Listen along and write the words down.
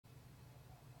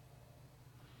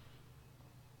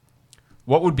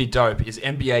What would be dope is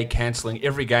NBA cancelling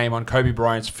every game on Kobe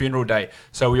Bryant's funeral day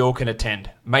so we all can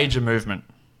attend. Major movement.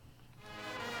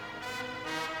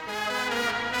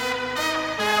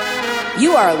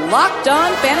 You are Locked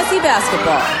On Fantasy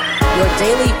Basketball, your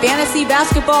daily fantasy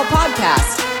basketball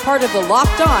podcast, part of the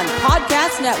Locked On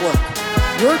Podcast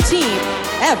Network, your team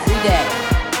every day.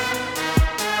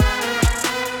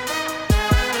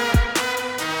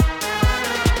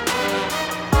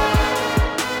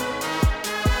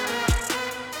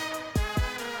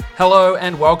 Hello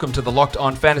and welcome to the Locked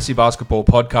On Fantasy Basketball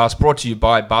podcast brought to you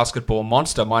by Basketball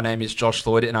Monster. My name is Josh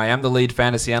Lloyd and I am the lead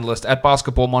fantasy analyst at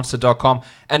basketballmonster.com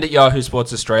and at Yahoo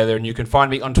Sports Australia. And you can find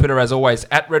me on Twitter as always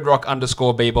at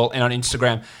redrock_bball and on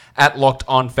Instagram at Locked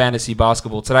On Fantasy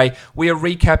Basketball. Today we are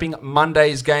recapping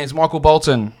Monday's games. Michael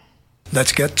Bolton.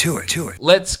 Let's get to it.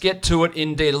 Let's get to it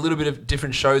indeed. A little bit of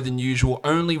different show than usual.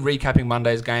 Only recapping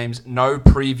Monday's games. No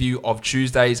preview of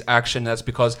Tuesday's action. That's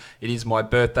because it is my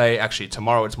birthday. Actually,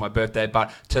 tomorrow it's my birthday.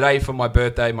 But today for my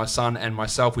birthday, my son and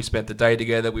myself, we spent the day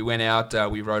together. We went out.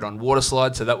 We rode on water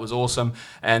slides, so that was awesome.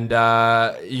 And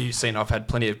you've seen I've had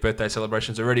plenty of birthday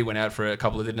celebrations already. Went out for a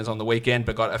couple of dinners on the weekend,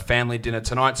 but got a family dinner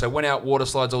tonight. So went out water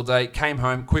slides all day. Came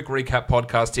home. Quick recap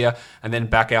podcast here. And then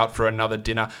back out for another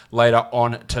dinner later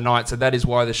on tonight. So that is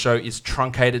why the show is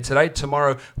truncated today.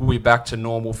 Tomorrow we'll be back to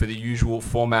normal for the usual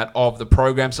format of the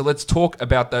program. So let's talk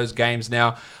about those games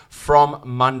now from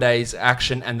Monday's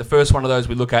action. And the first one of those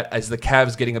we look at is the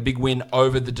Cavs getting a big win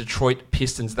over the Detroit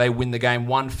Pistons. They win the game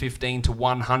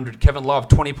 115-100. Kevin Love,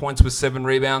 20 points with 7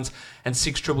 rebounds and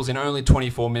 6 triples in only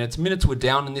 24 minutes. Minutes were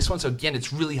down in this one, so again,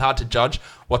 it's really hard to judge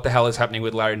what the hell is happening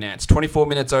with Larry Nance. 24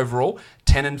 minutes overall,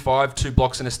 10 and 5, 2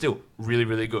 blocks and a steal. Really,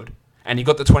 really good. And he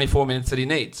got the 24 minutes that he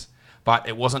needs. But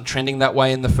it wasn't trending that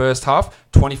way in the first half.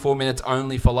 24 minutes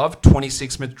only for Love,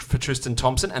 26 minutes for Tristan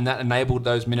Thompson, and that enabled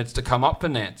those minutes to come up for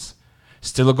Nance.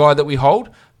 Still a guy that we hold,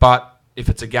 but if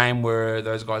it's a game where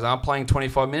those guys aren't playing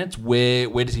 25 minutes, where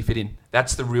does he fit in?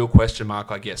 That's the real question mark,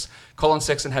 I guess. Colin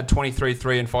Sexton had 23,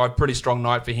 3 and 5. Pretty strong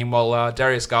night for him, while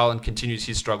Darius Garland continues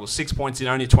his struggles. 6 points in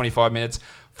only 25 minutes,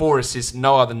 4 assists,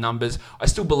 no other numbers. I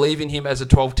still believe in him as a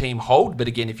 12-team hold, but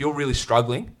again, if you're really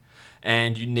struggling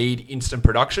and you need instant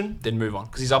production, then move on,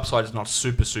 because his upside is not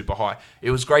super, super high.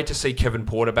 It was great to see Kevin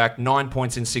Porter back, 9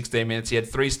 points in 16 minutes. He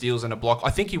had 3 steals and a block.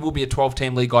 I think he will be a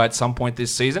 12-team league guy at some point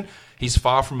this season. He's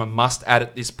far from a must-add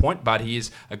at this point, but he is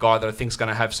a guy that I think is going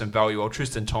to have some value. While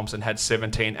Tristan Thompson had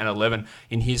 17 and 11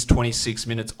 in his 26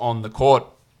 minutes on the court.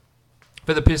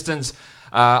 For the Pistons,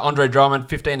 Andre Drummond,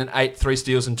 15 and 8, 3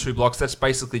 steals and 2 blocks. That's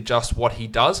basically just what he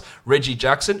does. Reggie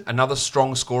Jackson, another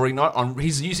strong scoring night.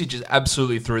 His usage is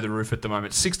absolutely through the roof at the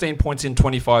moment. 16 points in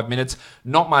 25 minutes.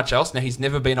 Not much else. Now, he's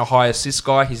never been a high assist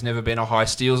guy. He's never been a high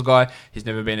steals guy. He's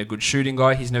never been a good shooting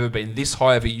guy. He's never been this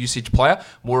high of a usage player.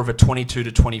 More of a 22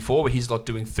 to 24, where he's like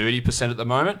doing 30% at the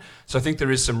moment. So I think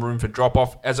there is some room for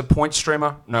drop-off. As a point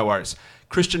streamer, no worries.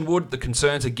 Christian Wood, the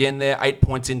concerns again there, 8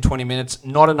 points in 20 minutes.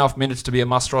 Not enough minutes to be a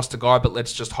must-roster guy, but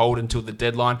let's just hold until the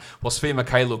deadline. While Svi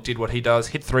Mikhailuk did what he does,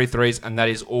 hit 3 threes, and that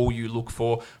is all you look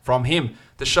for from him.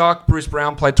 The Shark, Bruce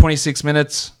Brown, played 26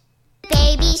 minutes.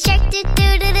 Baby Shark,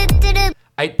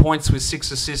 8 points with 6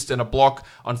 assists and a block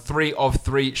on 3 of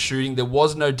 3 shooting. There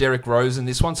was no Derrick Rose in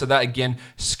this one, so that again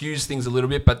skews things a little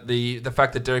bit, but the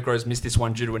fact that Derrick Rose missed this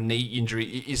one due to a knee injury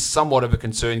is somewhat of a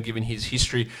concern given his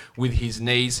history with his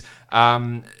knees.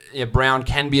 Brown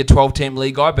can be a 12-team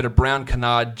league guy, but a Brown,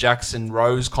 Kennard, Jackson,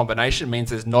 Rose combination means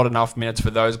there's not enough minutes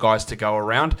for those guys to go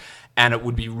around. And it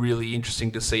would be really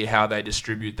interesting to see how they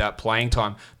distribute that playing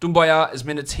time. Doumbouya,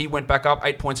 minutes, he went back up.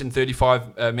 8 points in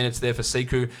 35 minutes there for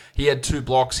Sekou. He had 2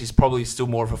 blocks. He's probably still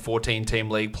more of a 14-team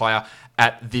league player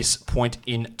at this point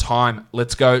in time.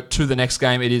 Let's go to the next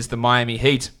game. It is the Miami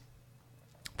Heat.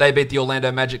 They beat the Orlando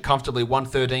Magic comfortably,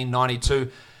 113-92.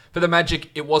 For the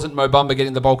Magic, it wasn't Mo Bamba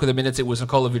getting the bulk of the minutes. It was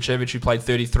Nikola Vucevic who played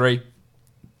 33.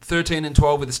 13 and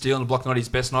 12 with a steal and a block, not his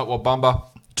best night, while Bamba,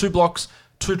 2 blocks,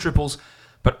 2 triples,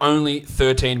 but only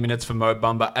 13 minutes for Mo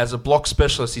Bamba. As a block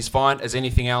specialist, he's fine. As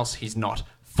anything else, he's not.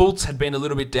 Fultz had been a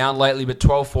little bit down lately, but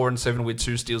 12, 4, and 7 with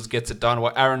 2 steals gets it done.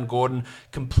 While Aaron Gordon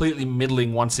completely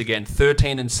middling once again.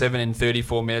 13 and 7 in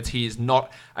 34 minutes. He is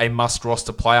not a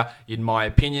must-roster player, in my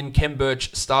opinion. Kem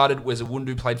Birch started,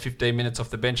 Wezawundu played 15 minutes off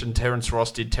the bench, and Terrence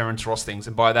Ross did Terrence Ross things.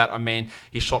 And by that, I mean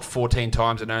he shot 14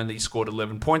 times and only scored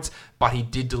 11 points, but he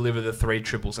did deliver the 3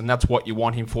 triples, and that's what you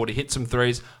want him for, to hit some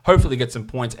threes, hopefully get some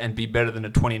points, and be better than a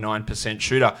 29%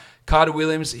 shooter. Carter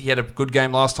Williams, he had a good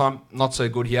game last time, not so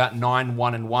good here. 9,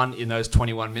 1, and 1 in those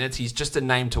 21 minutes. He's just a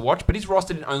name to watch, but he's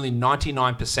rostered in only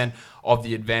 99% of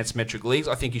the advanced metric leagues.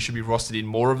 I think he should be rostered in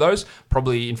more of those.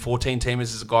 Probably in 14-teamers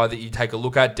is a guy that you take a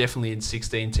look at. Definitely in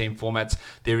 16-team formats,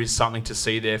 there is something to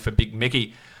see there for Big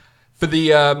Mickey. For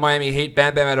the Miami Heat,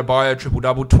 Bam Bam Adebayo,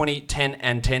 triple-double, 20, 10,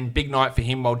 and 10. Big night for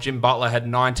him, while Jim Butler had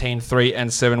 19, 3,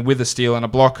 and 7 with a steal and a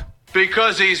block.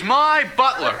 Because he's my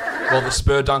butler. While the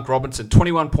Spur Dunk Robinson,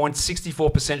 21 points,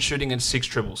 64% shooting, and 6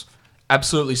 triples.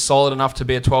 Absolutely solid enough to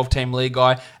be a 12-team league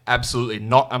guy. Absolutely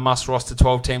not a must-roster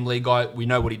 12-team league guy. We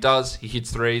know what he does. He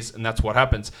hits threes, and that's what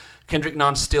happens. Kendrick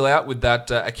Nunn's still out with that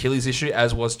Achilles issue,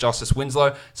 as was Justice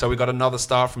Winslow. So we got another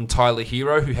start from Tyler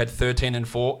Hero, who had 13 and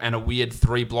 4 and a weird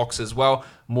 3 blocks as well.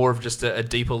 More of just a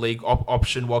deeper league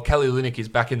option. While Kelly Olynyk is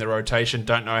back in the rotation,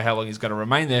 don't know how long he's going to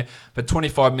remain there. But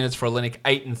 25 minutes for Olynyk,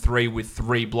 8 and 3 with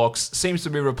 3 blocks. Seems to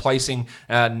be replacing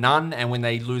Nunn. And when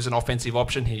they lose an offensive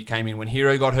option, he came in when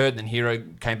Hero got hurt, then Hero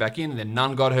came back in, and then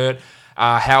Nunn got hurt.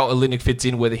 How Olynyk fits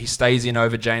in, whether he stays in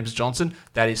over James Johnson,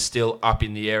 that is still up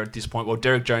in the air at this point. Well,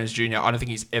 Derek Jones Jr., I don't think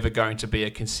he's ever going to be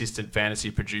a consistent fantasy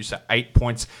producer. 8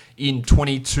 points in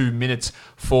 22 minutes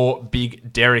for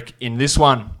Big Derek in this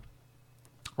one.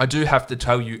 I do have to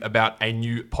tell you about a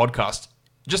new podcast.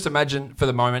 Just imagine for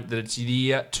the moment that it's the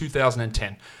year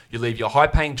 2010. You leave your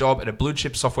high-paying job at a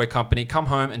blue-chip software company, come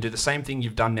home and do the same thing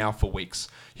you've done now for weeks.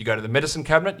 You go to the medicine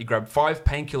cabinet, you grab 5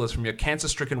 painkillers from your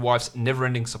cancer-stricken wife's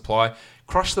never-ending supply,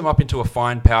 crush them up into a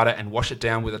fine powder and wash it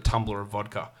down with a tumbler of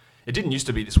vodka. It didn't used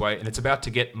to be this way, and it's about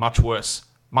to get much worse.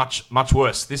 Much, much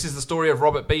worse. This is the story of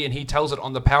Robert B., and he tells it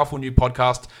on the powerful new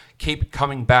podcast, Keep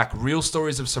Coming Back, Real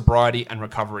Stories of Sobriety and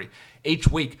Recovery. Each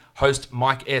week, host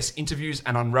Mike S. interviews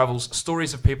and unravels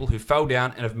stories of people who fell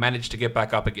down and have managed to get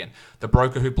back up again. The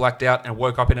broker who blacked out and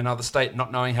woke up in another state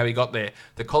not knowing how he got there.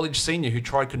 The college senior who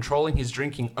tried controlling his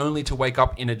drinking only to wake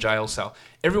up in a jail cell.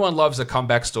 Everyone loves a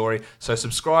comeback story, so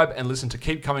subscribe and listen to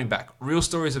Keep Coming Back, Real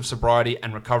Stories of Sobriety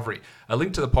and Recovery. A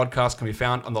link to the podcast can be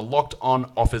found on the Locked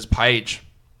On offers page.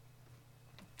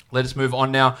 Let us move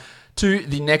on now to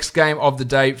the next game of the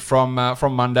day from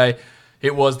Monday.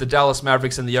 It was the Dallas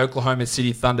Mavericks and the Oklahoma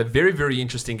City Thunder. Very, very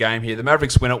interesting game here. The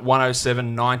Mavericks win at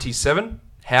 107-97.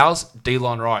 How's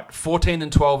Delon Wright? 14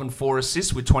 and 12 and 4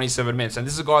 assists with 27 minutes. And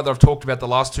this is a guy that I've talked about the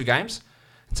last 2 games.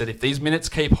 And said if these minutes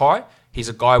keep high, he's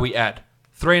a guy we add.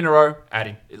 3 in a row, add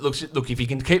him. Look, if he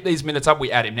can keep these minutes up,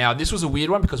 we add him. Now, this was a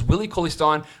weird one because Willie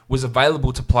Cauley-Stein was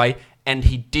available to play and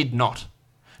he did not.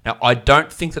 Now, I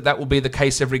don't think that will be the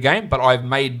case every game, but I've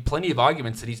made plenty of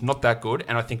arguments that he's not that good,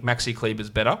 and I think Maxi Kleber's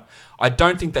better. I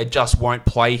don't think they just won't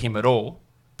play him at all,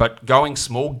 but going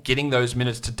small, getting those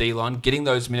minutes to D-line, getting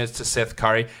those minutes to Seth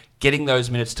Curry, getting those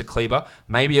minutes to Kleber,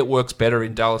 maybe it works better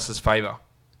in Dallas's favour.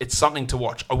 It's something to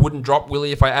watch. I wouldn't drop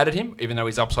Willie if I added him, even though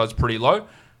his upside's pretty low.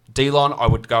 D-line, I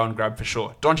would go and grab for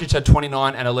sure. Doncic had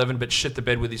 29 and 11, but shit the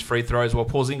bed with his free throws, while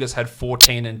Porzingis had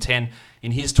 14 and 10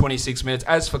 in his 26 minutes.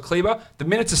 As for Kleber, the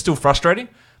minutes are still frustrating,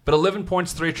 but 11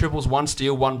 points, 3 triples, 1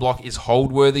 steal, 1 block is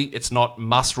hold-worthy. It's not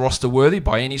must-roster-worthy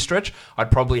by any stretch.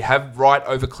 I'd probably have Wright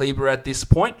over Kleber at this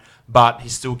point, but he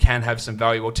still can have some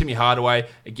value. Well, Timmy Hardaway,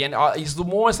 again, he's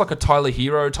almost like a Tyler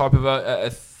Hero type of a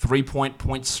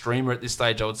 3-point streamer at this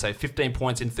stage, I would say. 15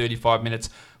 points in 35 minutes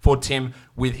for Tim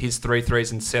with his 3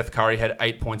 threes, and Seth Curry had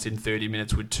 8 points in 30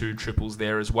 minutes with 2 triples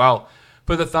there as well.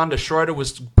 For the Thunder, Schroeder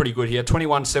was pretty good here.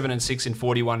 21, 7, and 6 in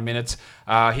 41 minutes.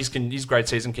 His great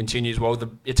season continues well. The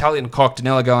Italian cock,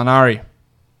 Danilo Gallinari.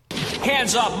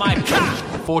 Hands off my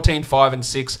cock! 14, 5, and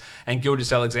 6, and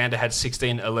Gilgeous-Alexander had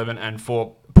 16, 11, and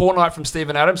 4. Poor night from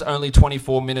Steven Adams, only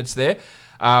 24 minutes there.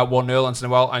 While Nerlens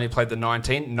Noel only played the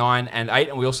 19, 9, and 8,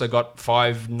 and we also got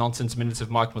 5 nonsense minutes of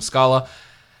Mike Muscala.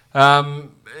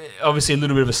 Obviously a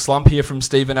little bit of a slump here from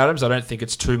Steven Adams. I don't think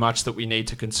it's too much that we need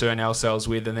to concern ourselves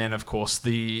with. And then, of course,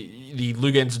 the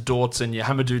Luguentz Dorts and your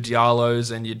Hamidou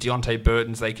Diallos and your Deontay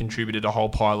Burtons, they contributed a whole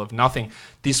pile of nothing.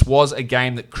 This was a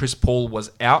game that Chris Paul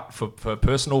was out for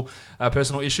personal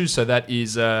issues, so that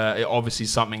is obviously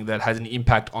something that has an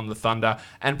impact on the Thunder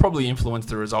and probably influenced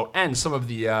the result and some of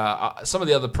the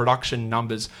other production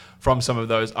numbers from some of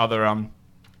those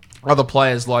other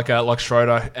players like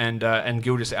Schroeder and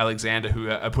Gilgeous-Alexander,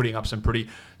 who are putting up some pretty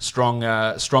strong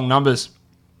numbers.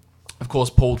 Of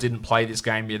course, Paul didn't play this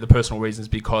game here. The personal reasons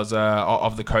because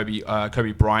of the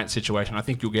Kobe Bryant situation. I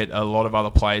think you'll get a lot of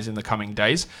other players in the coming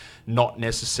days not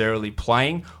necessarily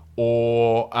playing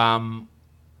or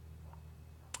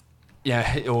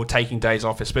taking days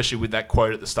off, especially with that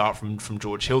quote at the start from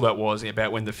George Hill that was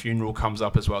about when the funeral comes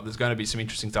up as well. There's going to be some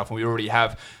interesting stuff, and we already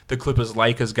have the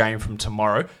Clippers-Lakers game from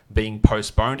tomorrow being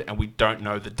postponed, and we don't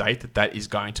know the date that is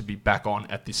going to be back on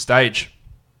at this stage.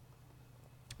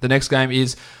 The next game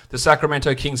is the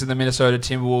Sacramento Kings and the Minnesota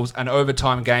Timberwolves, an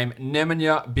overtime game.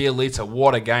 Nemanja Bjelica,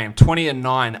 what a game. 20 and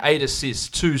 9, 8 assists,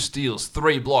 2 steals,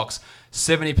 3 blocks,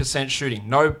 70% shooting.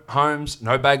 No Holmes,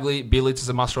 no Bagley. Bjelica's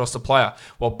a must-roster player.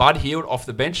 While Bud Hield off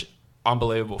the bench,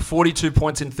 unbelievable. 42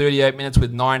 points in 38 minutes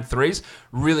with 9 threes.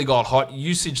 Really got hot.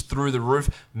 Usage through the roof.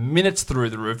 Minutes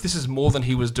through the roof. This is more than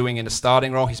he was doing in a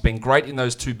starting role. He's been great in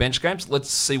those 2 bench games.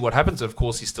 Let's see what happens. Of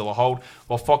course, he's still a hold.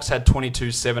 While Fox had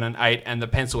 22, 7, and 8. And the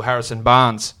pencil Harrison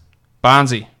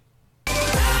Barnesy.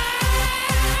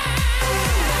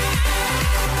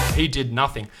 He did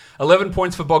nothing. 11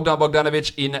 points for Bogdan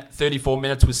Bogdanovic in 34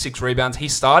 minutes with 6 rebounds. He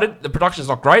started. The production is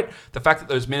not great. The fact that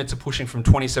those minutes are pushing from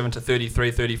 27 to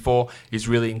 33, 34 is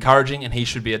really encouraging, and he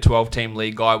should be a 12-team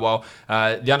league guy. While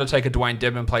the Undertaker Dwayne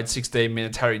Dedman played 16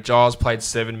 minutes, Harry Giles played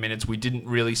 7 minutes. We didn't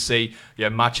really see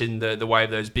much in the way of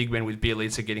those big men, with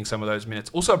Bjelica getting some of those minutes.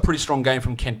 Also a pretty strong game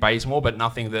from Kent Bazemore, but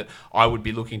nothing that I would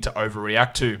be looking to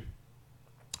overreact to.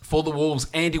 For the Wolves,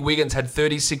 Andy Wiggins had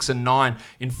 36 and 9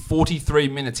 in 43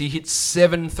 minutes. He hit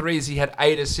 7 threes. He had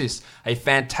 8 assists. A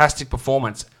fantastic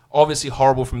performance. Obviously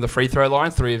horrible from the free throw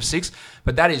line, 3 of 6.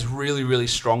 But that is really, really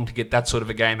strong to get that sort of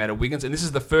a game out of Wiggins. And this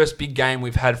is the first big game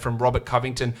we've had from Robert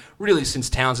Covington really since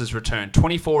Towns' return.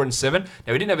 24 and 7.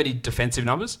 Now, he didn't have any defensive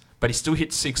numbers, but he still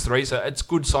hit 6 threes. So it's a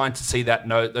good sign to see that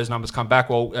those numbers come back.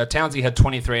 Well, Townsy had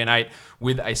 23 and 8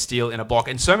 with a steal and a block.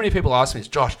 And so many people ask me,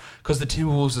 Josh, because the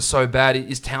Timberwolves are so bad,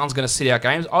 is Towns going to sit out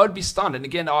games? I would be stunned. And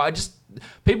again,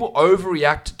 people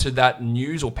overreact to that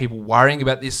news or people worrying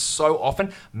about this so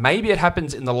often. Maybe it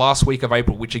happens in the last week of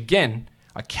April, which again,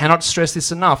 I cannot stress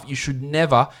this enough. You should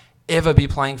never, ever be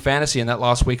playing fantasy in that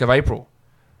last week of April.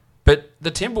 But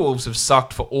the Timberwolves have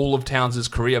sucked for all of Towns'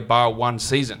 career bar 1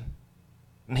 season.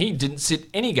 And he didn't sit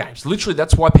any games. Literally,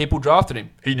 that's why people drafted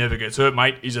him. He never gets hurt,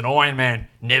 mate. He's an Iron Man.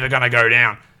 Never going to go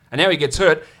down. And now he gets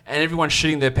hurt, and everyone's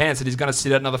shitting their pants that he's going to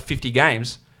sit out another 50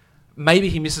 games. Maybe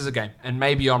he misses a game, and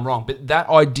maybe I'm wrong. But that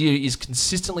idea is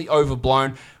consistently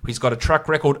overblown. He's got a track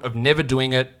record of never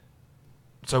doing it.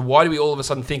 So why do we all of a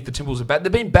sudden think the Timberwolves are bad?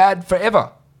 They've been bad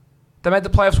forever. They made the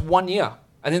playoffs 1 year,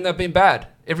 and then they've been bad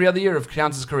every other year of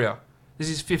Towns' career. This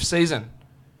is his 5th season.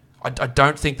 I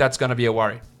don't think that's going to be a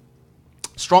worry.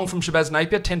 Strong from Shabazz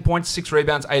Napier, 10 points, 6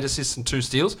 rebounds, 8 assists, and 2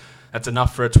 steals. That's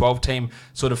enough for a 12-team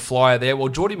sort of flyer there. Well,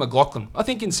 Geordie McLaughlin, I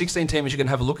think in 16-teamers you can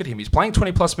have a look at him. He's playing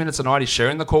 20-plus minutes a night. He's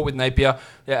sharing the court with Napier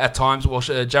at times. Well,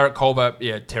 Jarrett Culver,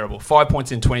 terrible. 5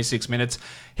 points in 26 minutes.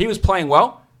 He was playing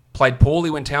well. Played poorly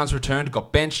when Towns returned,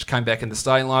 got benched, came back in the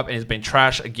starting lineup, and has been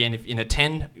trash. Again, if in a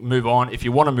 10, move on. If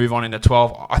you want to move on in a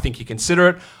 12, I think you consider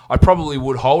it. I probably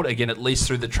would hold, again, at least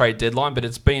through the trade deadline, but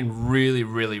it's been really,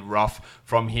 really rough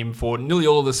from him for nearly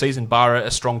all of the season, bar a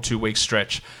strong 2-week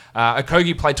stretch.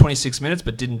 Okogie played 26 minutes,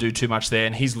 but didn't do too much there,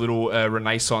 and his little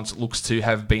renaissance looks to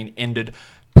have been ended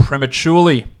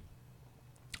prematurely.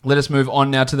 Let us move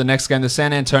on now to the next game, the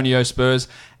San Antonio Spurs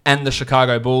and the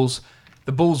Chicago Bulls.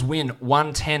 The Bulls win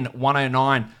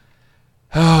 110-109.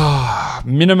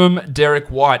 Minimum Derek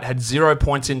White had 0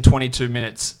 points in 22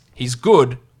 minutes. He's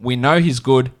good. We know he's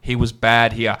good. He was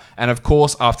bad here. And of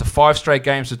course, after 5 straight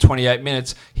games of 28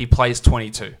 minutes, he plays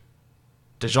 22.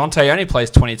 DeJounte only plays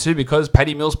 22 because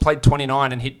Patty Mills played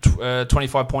 29 and hit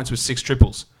 25 points with 6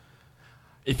 triples.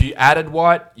 If you added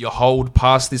White, you hold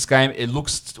past this game. It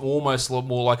looks almost a lot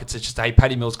more like it's just, hey,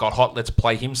 Patty Mills got hot. Let's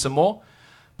play him some more.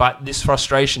 But this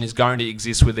frustration is going to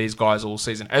exist with these guys all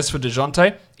season. As for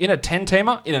DeJounte, in a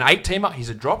 10-teamer, in an 8-teamer, he's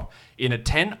a drop. In a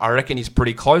 10, I reckon he's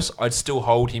pretty close. I'd still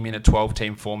hold him in a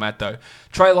 12-team format, though.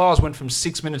 Trey Lyles went from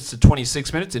 6 minutes to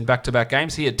 26 minutes in back-to-back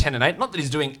games. He had 10 and 8. Not that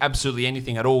he's doing absolutely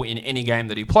anything at all in any game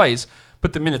that he plays,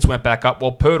 but the minutes went back up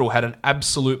while Pirtle had an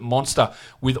absolute monster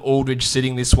with Aldridge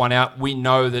sitting this one out. We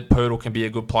know that Pirtle can be a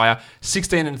good player.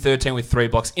 16 and 13 with 3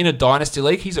 blocks. In a dynasty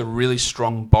league, he's a really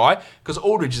strong buy because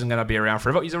Aldridge isn't going to be around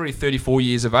forever. He's already 34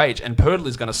 years of age, and Pirtle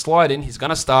is going to slide in. He's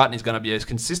going to start, and he's going to be a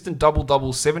consistent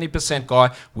double-double, 70% guy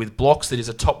with blocks that is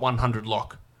a top 100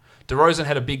 lock. DeRozan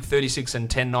had a big 36 and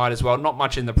 10 night as well. Not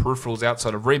much in the peripherals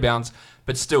outside of rebounds,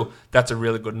 but still, that's a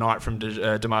really good night from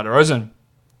DeMar DeRozan.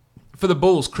 For the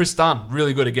Bulls, Chris Dunn,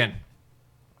 really good again.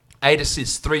 8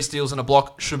 assists, 3 steals and a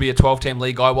block. Should be a 12-team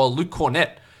league guy. While Luke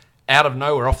Cornett, out of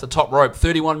nowhere, off the top rope,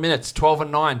 31 minutes, 12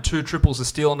 and 9, 2 triples, a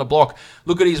steal and a block.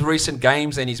 Look at his recent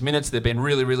games and his minutes. They've been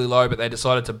really, really low, but they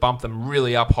decided to bump them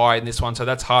really up high in this one, so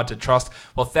that's hard to trust.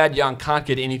 While Thad Young can't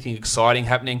get anything exciting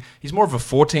happening. He's more of a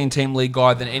 14-team league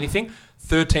guy than anything.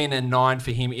 13 and 9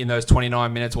 for him in those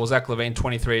 29 minutes, while Zach LaVine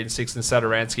 23 and 6, and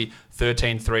Satoransky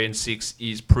 13, 3 and 6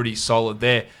 is pretty solid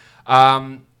there.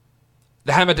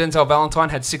 The Hammer Denzel Valentine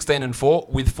had 16 and 4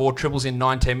 with 4 triples in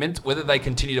 19 minutes. Whether they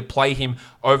continue to play him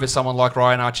over someone like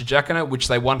Ryan Archie-Jacquino, which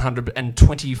they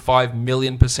 125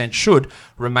 million% should,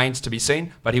 remains to be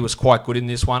seen. But he was quite good in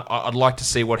this one. I'd like to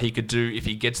see what he could do if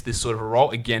he gets this sort of a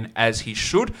role, again, as he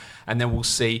should. And then we'll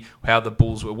see how the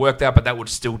Bulls were worked out. But that would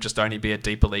still just only be a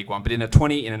deeper league one. But in a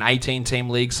 18-team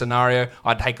league scenario,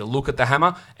 I'd take a look at the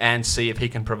Hammer and see if he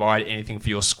can provide anything for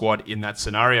your squad in that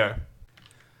scenario.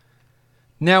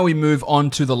 Now we move on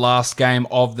to the last game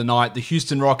of the night, the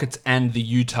Houston Rockets and the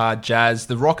Utah Jazz.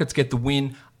 The Rockets get the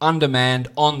win, undermanned,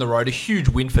 on the road. A huge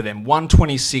win for them,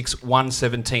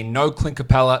 126-117. No Clint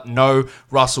Capella, no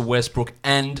Russell Westbrook,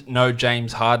 and no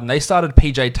James Harden. They started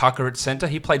PJ Tucker at center.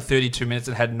 He played 32 minutes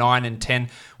and had 9 and 10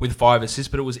 with 5 assists,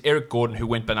 but it was Eric Gordon who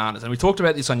went bananas. And we talked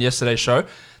about this on yesterday's show,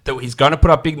 that he's going to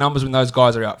put up big numbers when those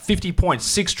guys are out. 50 points,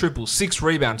 6 triples, 6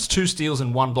 rebounds, 2 steals,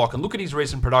 and 1 block. And look at his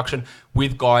recent production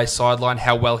with guys sideline,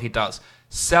 how well he does.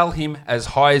 Sell him as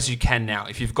high as you can now.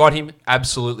 If you've got him,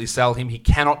 absolutely sell him. He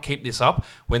cannot keep this up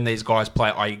when these guys play,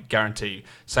 I guarantee you.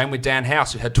 Same with Dan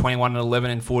House, who had 21 and 11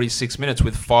 in 46 minutes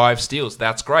with 5 steals.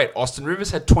 That's great. Austin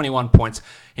Rivers had 21 points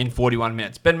in 41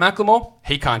 minutes. Ben McLemore,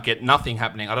 he can't get nothing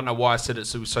happening. I don't know why I said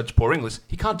it with such poor English.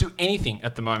 He can't do anything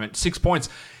at the moment. 6 points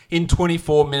in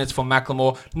 24 minutes for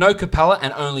McLemore. No Capella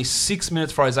and only 6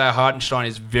 minutes for Isaiah Hartenstein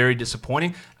is very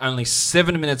disappointing. Only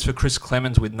 7 minutes for Chris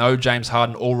Clemens with no James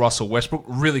Harden or Russell Westbrook.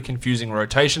 Really confusing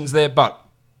rotations there, but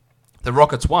the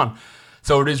Rockets won.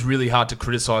 So it is really hard to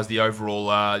criticize the overall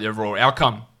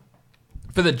outcome.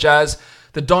 For the Jazz,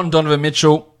 the Donovan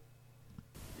Mitchell.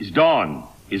 He's Don.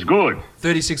 He's good.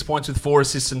 36 points with 4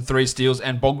 assists and 3 steals,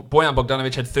 and Bojan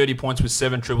Bogdanovic had 30 points with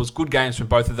 7 triples. Good games from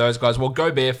both of those guys. Well,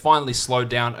 Gobert finally slowed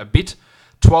down a bit.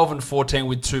 12 and 14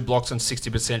 with 2 blocks and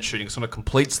 60% shooting. It's not a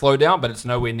complete slowdown, but it's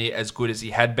nowhere near as good as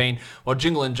he had been. While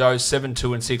Jingle and Joe, 7,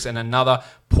 2, and 6, and another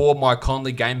poor Mike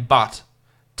Conley game, but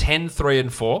 10, 3,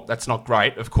 and 4. That's not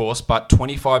great, of course, but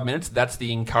 25 minutes, that's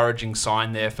the encouraging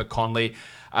sign there for Conley.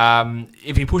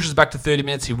 If he pushes back to 30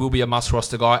 minutes, he will be a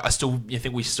must-roster guy. I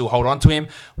think we still hold on to him.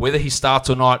 Whether he starts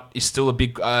or not is still a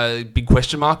big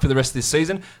question mark for the rest of this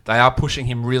season. They are pushing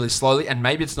him really slowly, and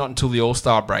maybe it's not until the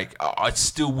All-Star break. I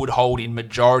still would hold in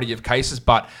majority of cases,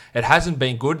 but it hasn't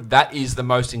been good. That is the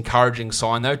most encouraging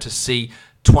sign, though, to see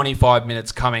 25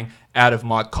 minutes coming out of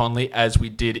Mike Conley as we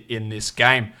did in this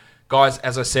game. Guys,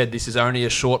 as I said, this is only a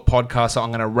short podcast, so I'm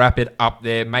going to wrap it up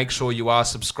there. Make sure you are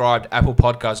subscribed. Apple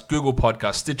Podcasts, Google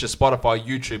Podcasts, Stitcher, Spotify,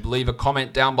 YouTube. Leave a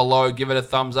comment down below. Give it a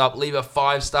thumbs up. Leave a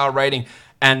 5-star rating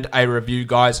and a review,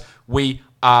 guys. We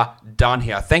are done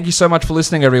here. Thank you so much for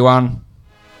listening, everyone.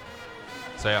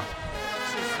 See ya.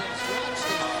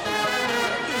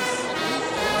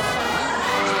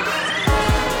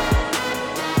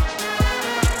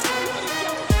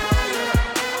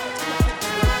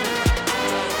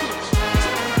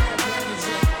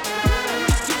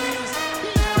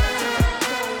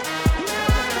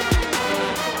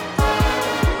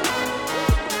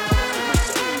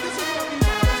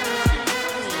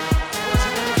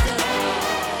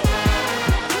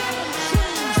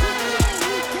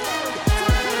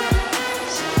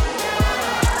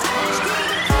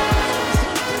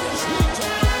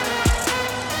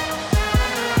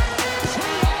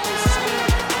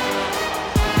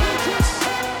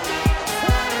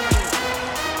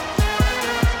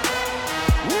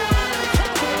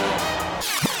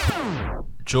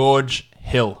 George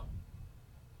Hill.